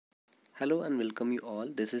Hello and welcome you all.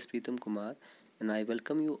 This is Pritam Kumar and I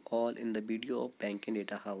welcome you all in the video of Bank and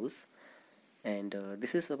Data House. And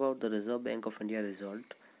this is about the Reserve Bank of India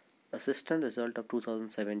result, assistant result of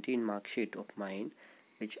 2017 mark sheet of mine,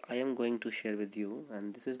 which I am going to share with you.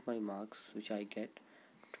 And this is my marks which I get: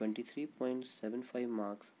 23.75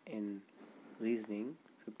 marks in reasoning,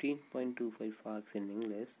 15.25 marks in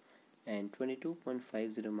English, and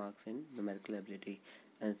 22.50 marks in numerical ability,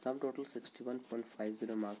 and sum total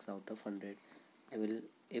 61.50 marks out of 100 I will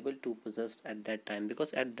able to possess at that time,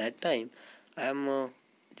 because at that time I am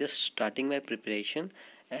just starting my preparation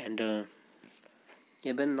and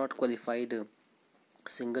even not qualified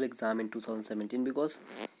single exam in 2017, because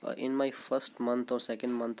in my first month or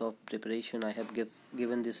second month of preparation I have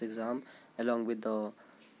given this exam along with the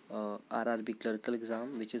RRB clerical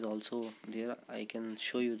exam, which is also there. I can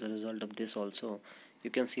show you the result of this also. You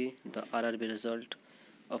can see the RRB result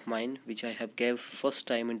of mine which I have gave first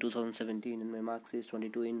time in 2017, and my marks is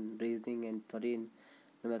 22 in reasoning and 30 in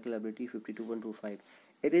numerical ability, 52.25.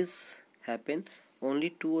 It is happened only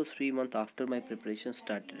 2 or 3 months after my preparation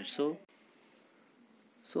started. So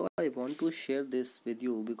I want to share this with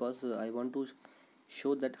you because I want to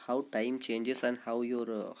show that how time changes and how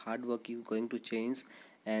your hard work is going to change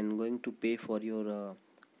and going to pay for your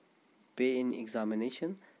pay in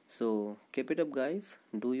examination. So keep it up guys,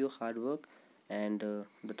 do your hard work, and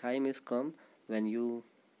the time is come when you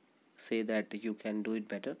say that you can do it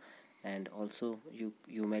better, and also you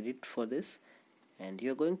made it for this, and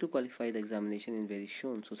you're going to qualify the examination in very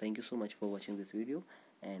soon. So thank you so much for watching this video,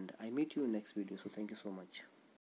 and I meet you in next video. So thank you so much.